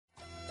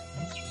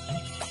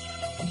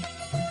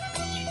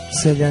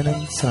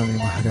સહજાનંદ સ્વામી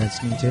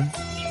મહારાજની જય.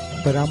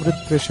 પરામૃત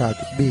પ્રસાદ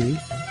 2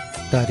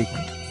 તારીખ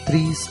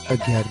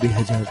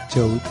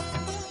 30/11/2014.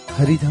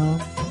 હરિધામ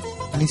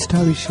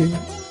નિષ્ઠા વિશે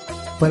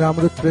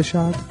પરામૃત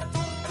પ્રસાદ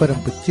પરમ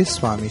પૂજ્ય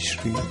સ્વામી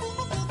શ્રી.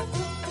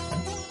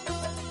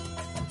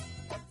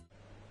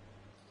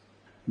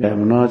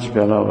 હમણાં જ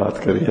પહેલા વાત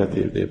કરી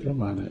હતી તે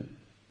પ્રમાણે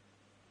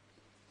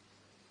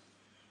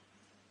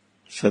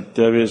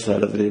 27,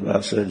 38,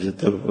 62,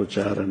 જેતલપુર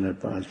 4 અને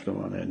 5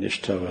 પ્રમાણે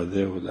નિષ્ઠા વધે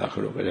એવો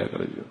દાખલો કર્યા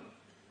કરજો.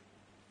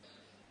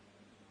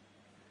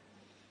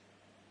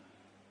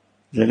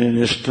 જેની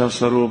નિષ્ઠા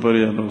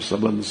સર્વોપરી, એનો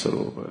સંબંધ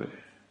સર્વોપરી.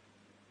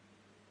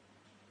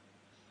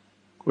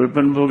 કોઈ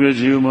પણ ભોગે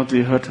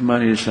જીવમાંથી હઠ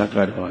માની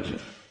સાકારમાં છે.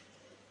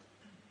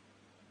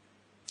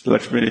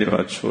 લક્ષ્મીની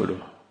વાત છોડો.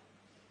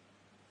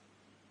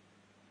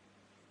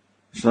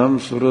 સમ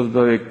સુરત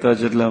ભાવ એકતા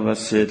જેટલા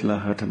વધશે એટલા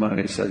હઠમાં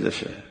વેચા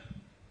જશે.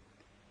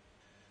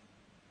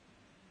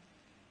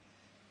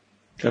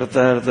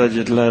 કરતા કરતા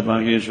જેટલા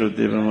માંગીશું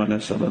તે પ્રમાણે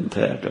સંબંધ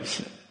થયા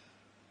કરશે.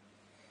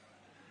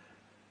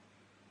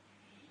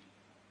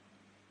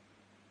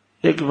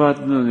 એક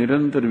વાતનો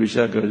નિરંતર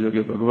વિચાર કરજો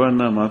કે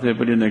ભગવાનના માથે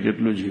પડીને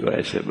કેટલું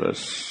જીવાય છે.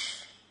 બસ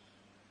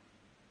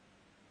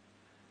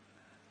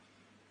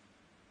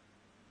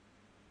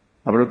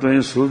આપણે તો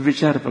અહીં શુભ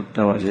વિચાર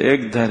પ્રગટાવા છે,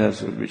 એક ધારા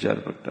શુભ વિચાર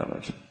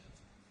પ્રગટાવા છે.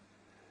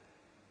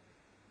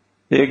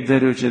 એક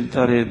ધાર્યું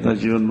ચિંતા રહિતના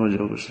જીવનમાં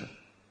જવું છે.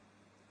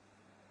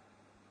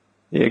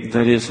 એક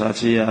ધારી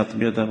સાચી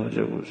આત્મીયતામાં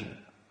જવું છે.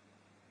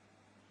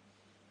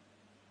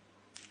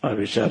 આ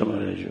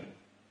વિચારમાં રહેજો.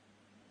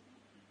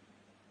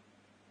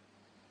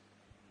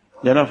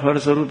 જેના ફળ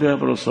સ્વરૂપે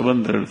આપણો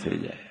સંબંધ દ્રઢ થઈ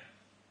જાય.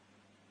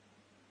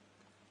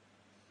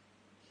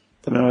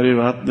 તમે મારી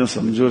વાતને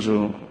સમજો છો,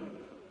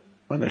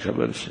 મને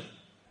ખબર છે.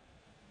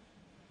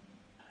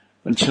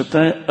 પણ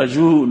છતાંય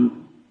હજુ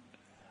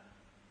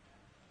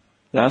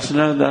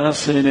દાસના દાસ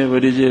થઈને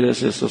વળી જે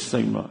રહેશે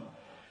સત્સંગમાં,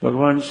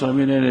 ભગવાન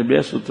સ્વામીને એને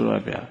 2 સૂત્રો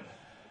આપ્યા.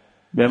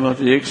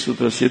 2માંથી એક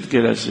સૂત્ર સિદ્ધ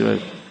કર્યા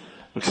સિવાય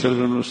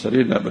અક્ષરનું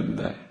શરીર ના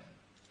બંધાય.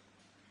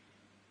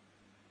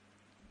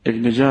 એક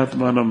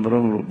નિજાત્માનમ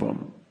બ્રહ્મરૂપમ.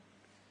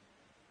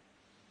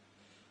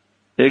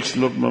 એક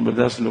શ્લોકમાં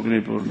બધા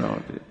શ્લોકની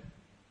પૂર્ણાવતી.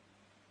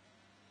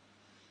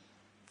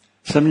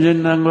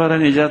 સમજણના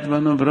અંગવાળા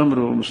નિજાત્માનો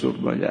બ્રહ્મરૂપમ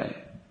સુખમાં જાય.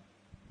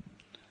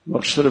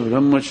 અક્ષર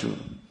બ્રહ્મ છું,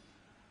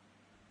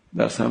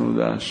 દાસાનું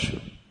દાસ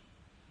છું.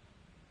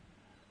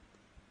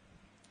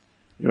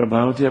 એવા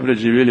ભાવથી આપણે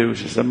જીવી લેવું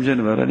છે.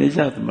 સમજણ વાળા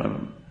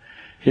નિજાત્માનું,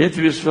 હેત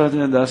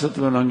વિશ્વાસના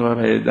દાસત્વના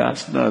અંગવાળા એ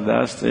દાસના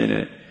દાસ થઈને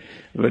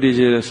વળી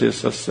જે રહેશે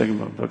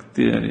સત્સંગમાં,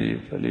 ભક્તિ અને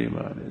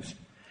ફલીમાં રહેશે.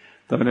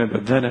 તમને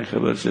બધાને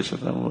ખબર છે,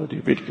 છતાં હું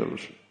રિપીટ કરું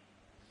છું.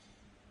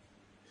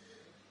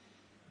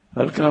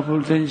 હલકા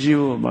ફૂલ થઈને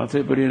જીવો, માથે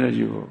પડીને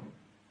જીવો.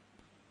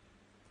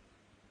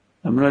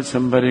 હમણાં જ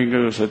સંભાળી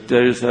ગયો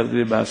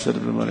 27 32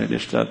 પ્રમાણે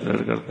નિષ્ઠા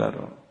દ્રઢ કરતા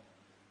રહો.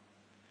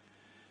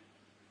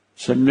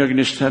 સમ્યક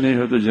નિષ્ઠા નહીં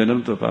હોય તો જન્મ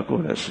તો પાકો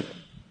રહેશે.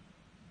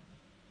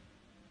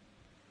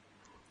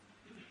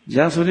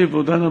 જ્યાં સુધી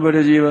પોતાના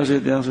બળે જીવાશે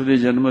ત્યાં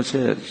સુધી જન્મ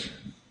છે જ.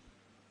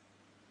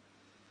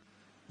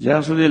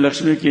 જ્યાં સુધી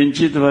લક્ષ્મી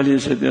કિંચિત વાલી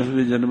છે ત્યાં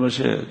સુધી જન્મ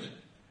છે જ.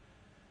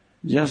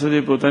 જ્યાં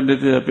સુધી પોતાની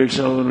રીતે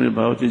અપેક્ષાઓની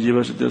ભાવથી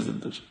જીવાશે ત્યાં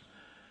સુધી છે.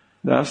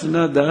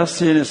 દાસના દાસ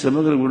છે એને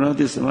સમગ્ર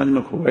ગુણાથી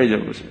સમાજમાં ખોવાઈ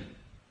જવું છે.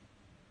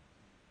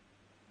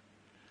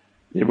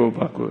 એ બહુ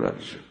પાકું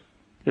રાખજો.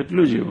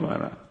 કેટલું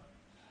જીવવાના.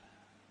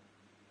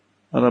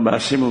 મારા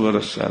 82મું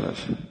વર્ષ ચાલે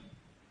છે.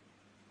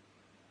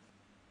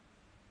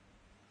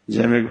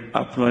 જેમ એક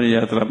આત્માની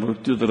યાત્રા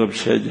મૃત્યુ તરફ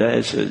છે,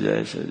 જાય છે,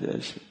 જાય છે,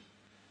 જાય છે.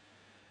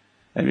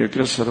 એમ એક જ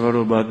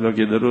સરવાળો બાદ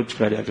બાકી દરરોજ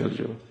કાર્ય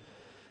કરજો.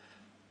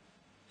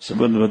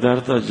 સંબંધ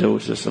વધારતા જ જવું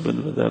છે,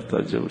 સંબંધ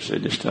વધારતા જ જવું છે.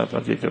 નિષ્ઠા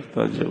પાકી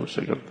કરતા જ જવું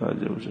છે, કરતા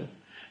જ જવું છે.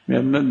 મેં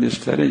એમને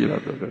નિષ્ઠાની જ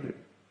વાતો કરી.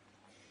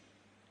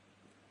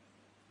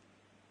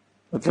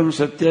 પ્રથમ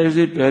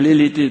 27 પહેલી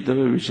લીટી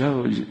તમે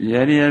વિચારો,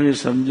 જેની આવી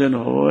સમજણ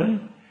હોય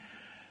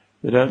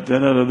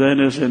તેના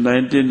હૃદયને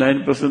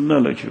 99% ન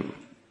લખ્યું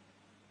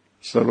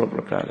સર્વ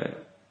પ્રકારે.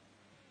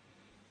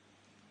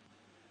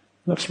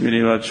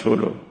 લક્ષ્મીની વાત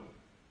છોડો.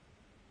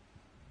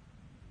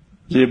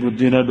 જે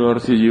બુદ્ધિના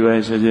દોરથી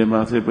જીવાય છે, જે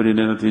માથે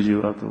પડીને નથી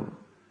જીવાતું,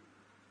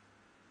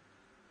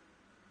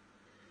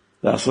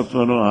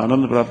 દાસત્વનો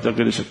આનંદ પ્રાપ્ત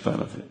કરી શકતા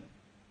નથી.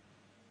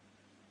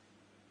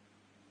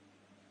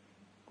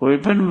 કોઈ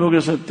પણ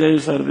ભોગે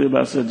 27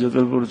 32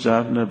 જેતલપુર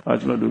 4 ને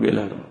 5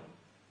 ડૂબેલા રહો.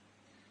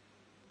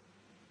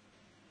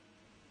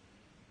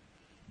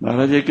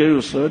 મહારાજે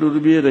કહ્યું,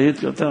 સ્વરૂપીએ રહિત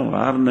કરતા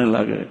વાર ન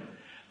લાગે,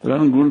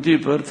 3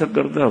 ગુણથી પરથક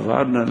કરતા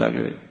વાર ન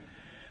લાગે.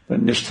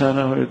 પણ નિષ્ઠા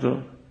ના હોય તો,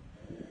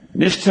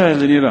 નિષ્ઠા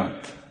એટલે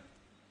નિરાંત,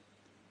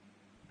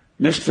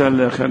 નિષ્ઠા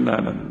એટલે અખંડ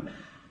આનંદ,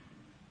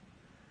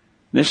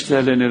 નિષ્ઠા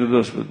એટલે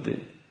નિર્દોષ બુદ્ધિ,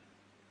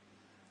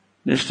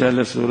 નિષ્ઠા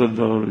એટલે સુરત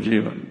ભાવનું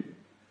જીવન.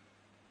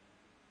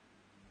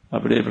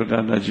 આપણે એ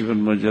પ્રકારના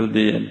જીવનમાં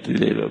જલ્દી એન્ટ્રી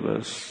લેવા.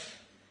 બસ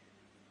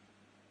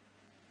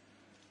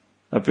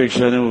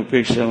અપેક્ષા ને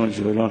ઉપેક્ષામાં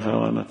ઝોલા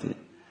ખાવા નથી.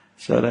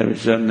 સારા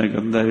વિચારને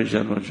ગંદા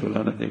વિચારમાં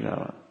ઝોલા નથી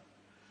ખાવા.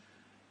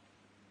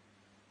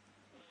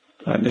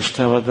 આ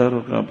નિષ્ઠા વધારો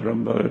કાં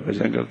બ્રહ્મભાવે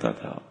ભજન કરતા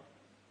થાવ.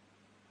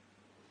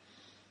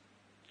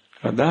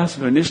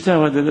 દાસમાં નિષ્ઠા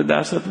વધે તો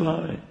દાસત્વ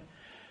આવે.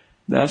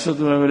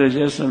 દાસત્વ આવે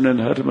જે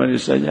તમને હરમાની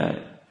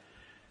સજાય,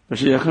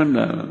 પછી અખંડ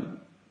આનંદ.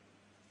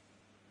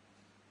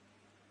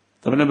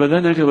 તમને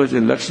બધાને ખબર છે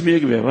લક્ષ્મી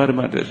એક વ્યવહાર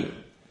માટે છે,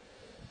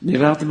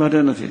 નિરાંત માટે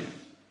નથી.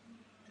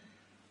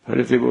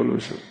 ફરીથી બોલું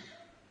છું,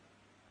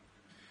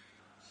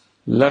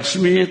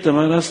 લક્ષ્મી એ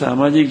તમારા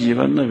સામાજિક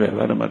જીવનના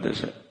વ્યવહાર માટે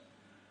છે,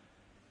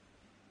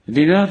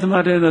 નિરાંત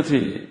માટે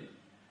નથી.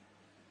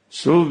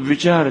 શુભ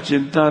વિચાર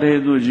ચિંતા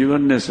રહેતું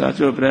જીવનને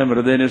સાચો પ્રેમ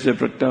હૃદયને સે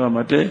પ્રગટાવવા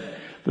માટે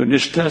તો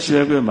નિષ્ઠા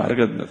સિવાય કોઈ માર્ગ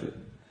જ નથી.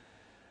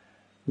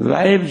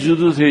 લાઈફ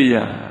જુદું થઈ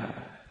જાય,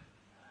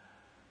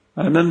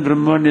 અનંત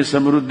બ્રહ્માંડની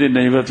સમૃદ્ધિ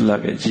નહીવત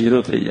લાગે, જીરો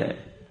થઈ જાય.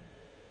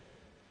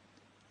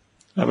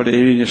 આપણે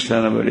એવી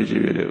નિષ્ઠાના બળી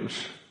જીવી રહ્યું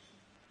છે.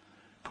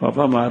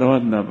 ફાફા મારવા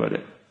જ ના પડે.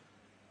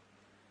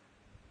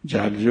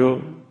 જાગજો.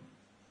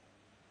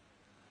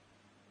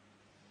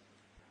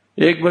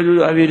 એક બાજુ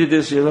આવી રીતે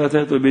સેવા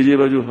થાય તો બીજી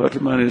બાજુ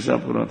હઠમાં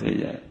નિશા પૂર્ણ થઈ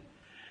જાય.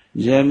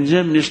 જેમ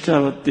જેમ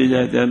નિષ્ઠા વધતી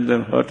જાય તેમ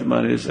તેમ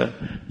હઠમાં નિશા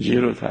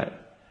ઝીરો થાય.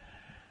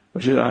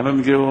 પછી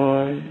આનંદ કેવો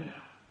હોય?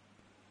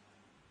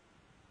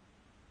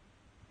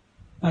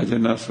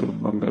 આજના શુભ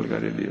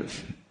મંગલકારી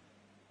દિવસે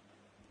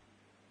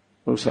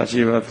બહુ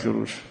સાચી વાત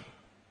કરું છું.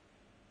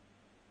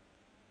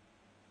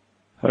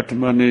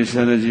 હઠમાં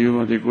નિશાને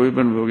જીવમાંથી કોઈ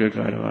પણ ભોગે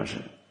કાઢવા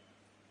છે.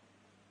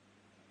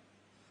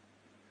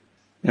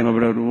 એમ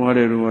આપણે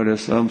રૂવાડે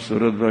સમ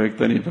સુરતભાવ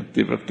એકતાની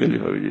ભક્તિ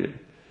પ્રગટેલી હોવી જોઈએ.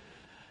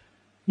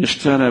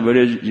 નિષ્ઠાના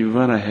બળે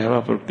જીવવાના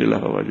હેવા પ્રગટેલા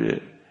હોવા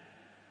જોઈએ.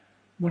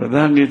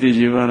 મર્દાંગીથી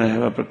જીવવાના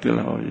હેવા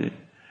પ્રગટેલા હોવા જોઈએ.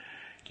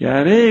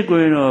 ક્યારેય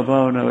કોઈનો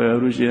અભાવ ના હોય,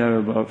 અરુચિ ના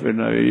હોય, ભાવફેર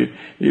ના હોય.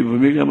 એ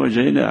ભૂમિકામાં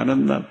જઈને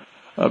આનંદના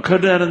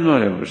અખંડ આનંદમાં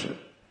રહેવું છે.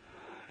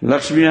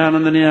 લક્ષ્મી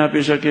આનંદ નહીં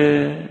આપી શકે.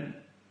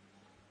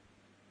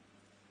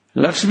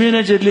 લક્ષ્મીને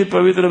જેટલી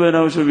પવિત્ર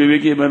બનાવશો,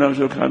 વિવેકી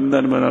બનાવશો,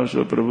 ખાનદાન બનાવશો,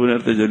 પ્રભુને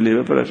અર્થે જેટલી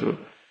વપરાશો,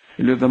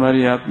 એટલે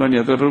તમારી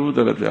આત્માની અતર પ્રભુ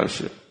તરફ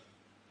ચાલશે.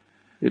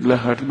 એટલે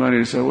હાથમાં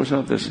ઈર્ષા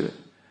ઓછા થશે,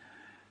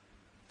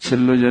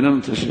 છેલ્લો જન્મ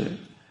થશે.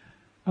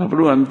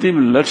 આપણું અંતિમ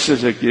લક્ષ્ય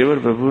છે કેવળ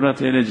પ્રભુના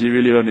થઈને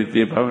જીવી લેવાની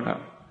તે ભાવના.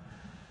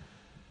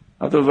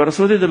 આ તો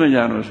વર્ષોથી તમે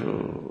જાણો છો.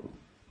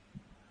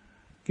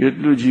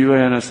 કેટલું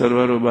જીવાય એના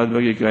સરવારો બાદ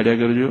બાકી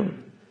કાઢ્યા કરજો.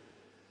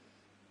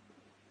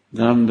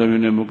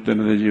 ધામધમીને મુક્ત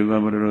નથી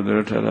જીવવા માટેનો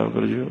દ્રઢ ઠરાવ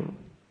કરજો.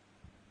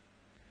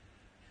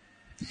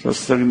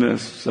 સત્સંગને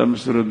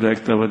સમસુરત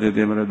એકતા વધે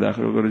તે મને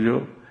દાખલો કરજો.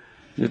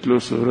 જેટલો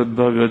સુહૃદ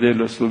ભાવ વધે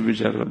એટલો શુભ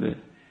વિચાર વધે.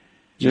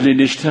 જેટલી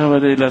નિષ્ઠા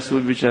વધે એટલા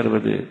શુભ વિચાર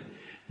વધે.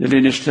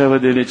 જેટલી નિષ્ઠા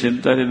વધે એટલે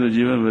ચિંતારીનું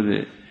જીવન વધે.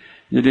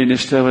 જેટલી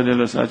નિષ્ઠા વધે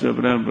એટલો સાચો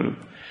પ્રેમ વધે.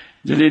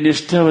 જેટલી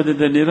નિષ્ઠા વધે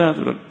તે નિરાંત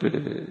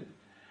પ્રગટે.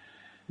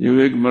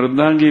 એવું એક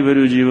મર્દાંગી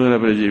ભર્યું જીવન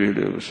આપણે જીવી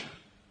રહ્યું છે.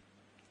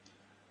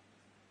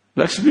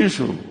 લક્ષ્મી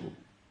શું?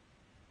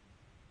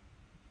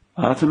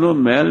 હાથનો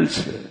મેલ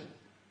છે.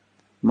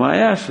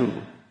 માયા શું?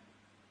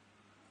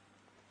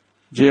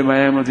 જે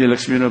માયામાંથી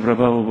લક્ષ્મીનો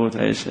પ્રભાવ ઉભો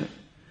થાય છે.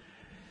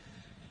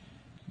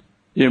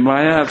 એ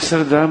માયા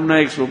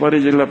અક્ષરધામના એક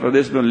સોપારી જેટલા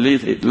પ્રદેશમાં લી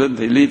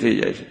થઈ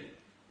જાય છે.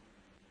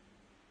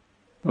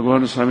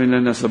 ભગવાન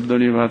સ્વામિનારાયણના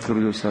શબ્દોની વાત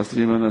કરું છું,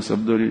 શાસ્ત્રીમાંના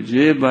શબ્દોની.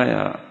 જે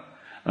માયા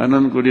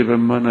અનંત કોટી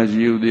બ્રહ્માના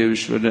જીવ દેવ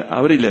ઈશ્વરને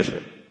આવરી લે છે,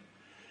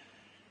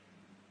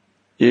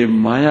 એ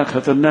માયા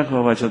ખતરનાક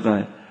હોવા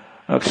છતાં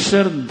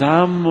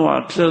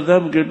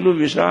અક્ષરધામ કેટલું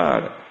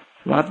વિશાળ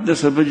વાતને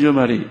સમજ્યો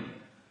મારી.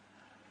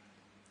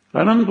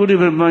 અનંત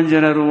કોટી બ્રહ્માંડ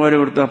જેના રૂવાડે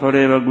ઉડતા ફરે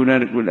એવા ગુના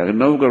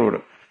 9 કરોડ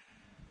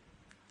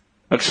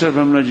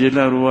અક્ષરબ્રહ્મના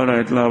જેટલા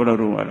રૂવાડા એટલા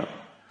આપણા રૂવાડા.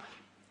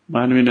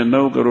 માનવીને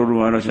 9 કરોડ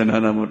રૂવાડા છે,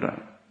 નાના મોટા.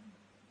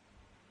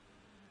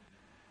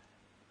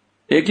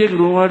 એક એક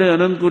રૂવાડે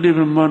અનંત કોટી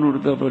બ્રહ્માંડ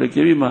ઉડતા ફરે.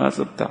 કેવી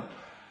મહાસત્તા!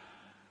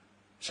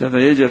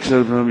 છતાં એ જ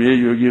અક્ષરબ્રહ્મ, એ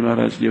યોગી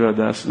મહારાજ કેવા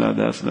દાસના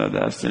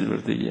દાસ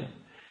વર્તી ગયા.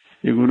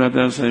 એ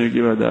ગુનાતાન સ્વામી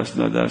કેવા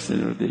દાસના દાસ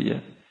વર્તી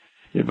ગયા.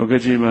 એ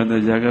ભગતજી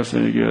મહારાજ જાગા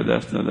સ્વામી કેવા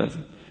દાસના દાસ.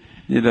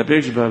 એ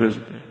અપેક્ષ ભાવે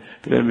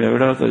પ્રેમ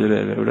વેવડાવતા જ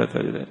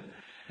રહે.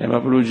 એમ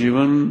આપણું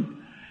જીવન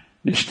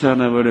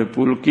નિષ્ઠાના વડે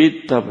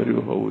પુલકિતતા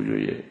ભર્યું હોવું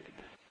જોઈએ.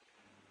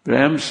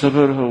 પ્રેમ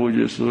સભર હોવું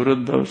જોઈએ,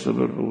 સુહૃદ ભાવ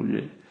સભર હોવું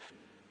જોઈએ.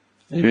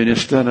 એવી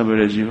નિષ્ઠાના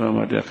વડે જીવવા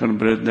માટે અખંડ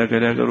પ્રયત્ન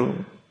કર્યા કરો.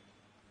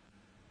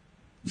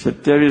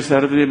 27,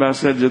 37,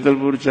 62,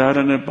 જતલપુર 4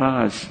 અને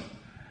 5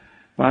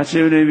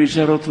 પાંચેયને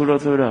વિચારો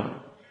થોડા.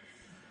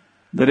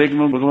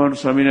 દરેકમાં ભગવાન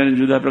સ્વામિનારાયણ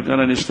જુદા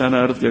પ્રકારના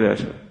નિષ્ઠાના અર્થ કર્યા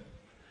છે.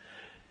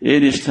 એ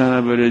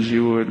નિષ્ઠાના બળે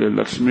જીવો એટલે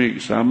લક્ષ્મી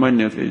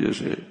સામાન્ય થઈ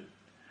જશે.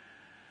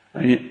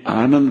 અહીં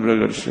આનંદ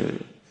પ્રગટશે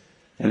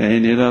અને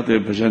અહીં નિરાતે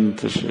ભજન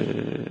થશે.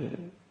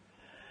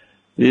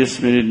 30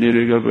 મિનિટ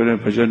નિર્વિકલ્પને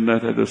ભજન ના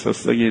થાય તો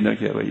સત્સંગી ના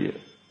કહેવાય,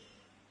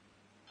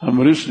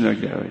 અમરીશ ના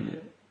કહેવાય,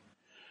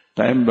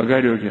 ટાઈમ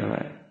બગાડ્યો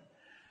કહેવાય.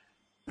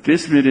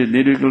 30 મિનિટ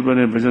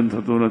નિર્વિકલ્પને ભજન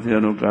થતું નથી.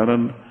 એનું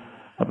કારણ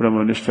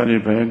આપણામાં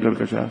નિષ્ઠાની ભયંકર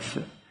કચાશ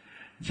છે.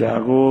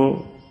 જાગો.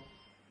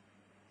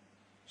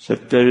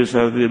 27,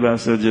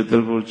 32,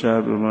 જેતલપુર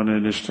 4 પ્રમાણે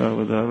નિષ્ઠા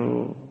વધારો.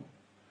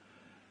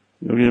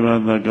 યોગી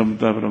મહારાજના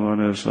ગમતા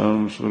પ્રમાણે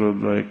સમ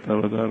સુરતમાં એકતા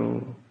વધારો.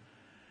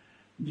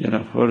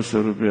 જેના ફળ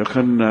સ્વરૂપે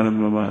અખંડ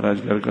આનંદમાં મહારાજ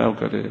ગરકાવ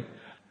કરે.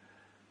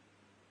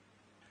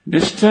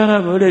 નિષ્ઠાના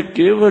બળે,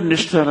 કેવળ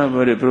નિષ્ઠાના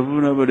બળે,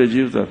 પ્રભુના બળે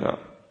જીવતા હતા.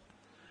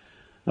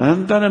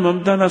 અહંતા અને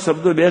મમતાના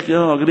શબ્દો બે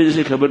કહેવા અઘરી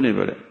જશે ખબર નહીં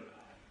પડે.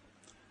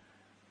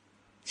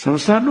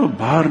 સંસારનો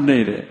ભાર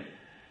નહીં રહે,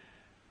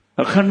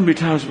 અખંડ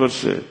મીઠાશ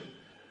પડશે,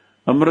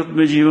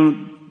 અમૃતમય જીવન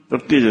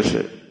પ્રગટી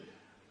જશે.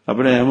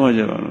 આપણે એમાં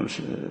જવાનું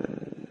છે.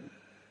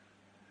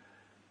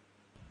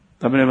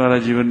 તમને મારા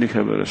જીવનની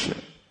ખબર હશે.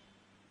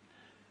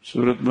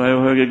 સુરતમાં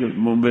આવ્યો હોય કે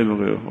મુંબઈમાં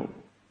ગયો હોઉં,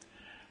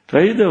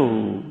 કહી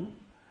દઉં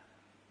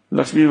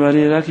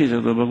લક્ષ્મીવારી રાખી છે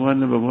તો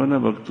ભગવાનને ભગવાનના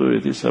ભક્તો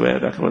એથી સવાય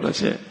રાખવાના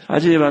છે.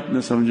 આજે એ વાતને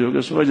સમજો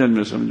કે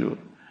સ્વજન્મે સમજો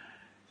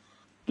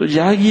તો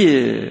જાગીએ,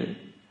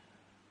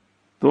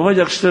 તો જ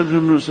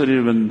અક્ષરબ્રહ્મનું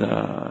શરીર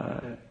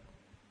બંધાય.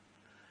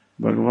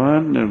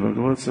 ભગવાન ને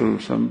ભગવત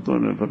સ્વરૂપ સંતો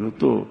ને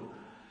ભક્તો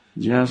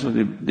જ્યાં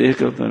સુધી દેહ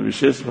કરતા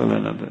વિશેષ ફલ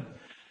ના થાય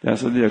ત્યાં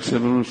સુધી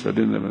અક્ષરબ્રહ્મનું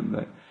શરીર ને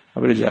બંધાય.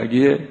 આપણે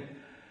જાગીએ,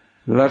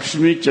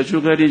 લક્ષ્મી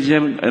ચચુકારી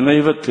જેમ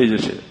નૈવત થઈ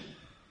જશે.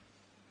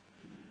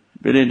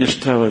 પેલી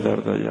નિષ્ઠા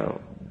વધારતા જાઓ,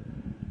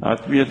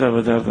 આત્મીયતા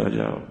વધારતા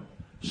જાઓ,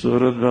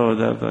 સુહૃદ ભાવ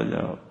વધારતા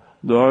જાઓ,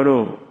 દોડો.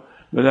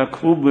 બધા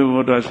ખૂબ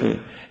મોટા છે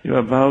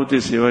એવા ભાવથી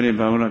સેવાની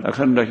ભાવના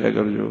અખંડ રાખ્યા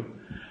કરજો.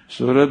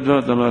 સુહૃદ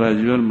ભાવ તમારા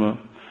જીવનમાં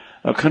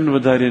અખંડ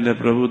વધારીને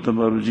પ્રભુ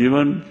તમારું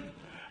જીવન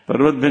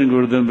પર્વતબેન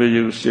ગોરધનભાઈ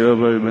જેવું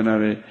સેવાભાવી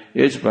બનાવે,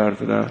 એ જ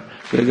પ્રાર્થના.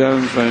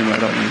 સહજાનંદ સ્વામી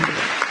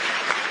મહારાજની.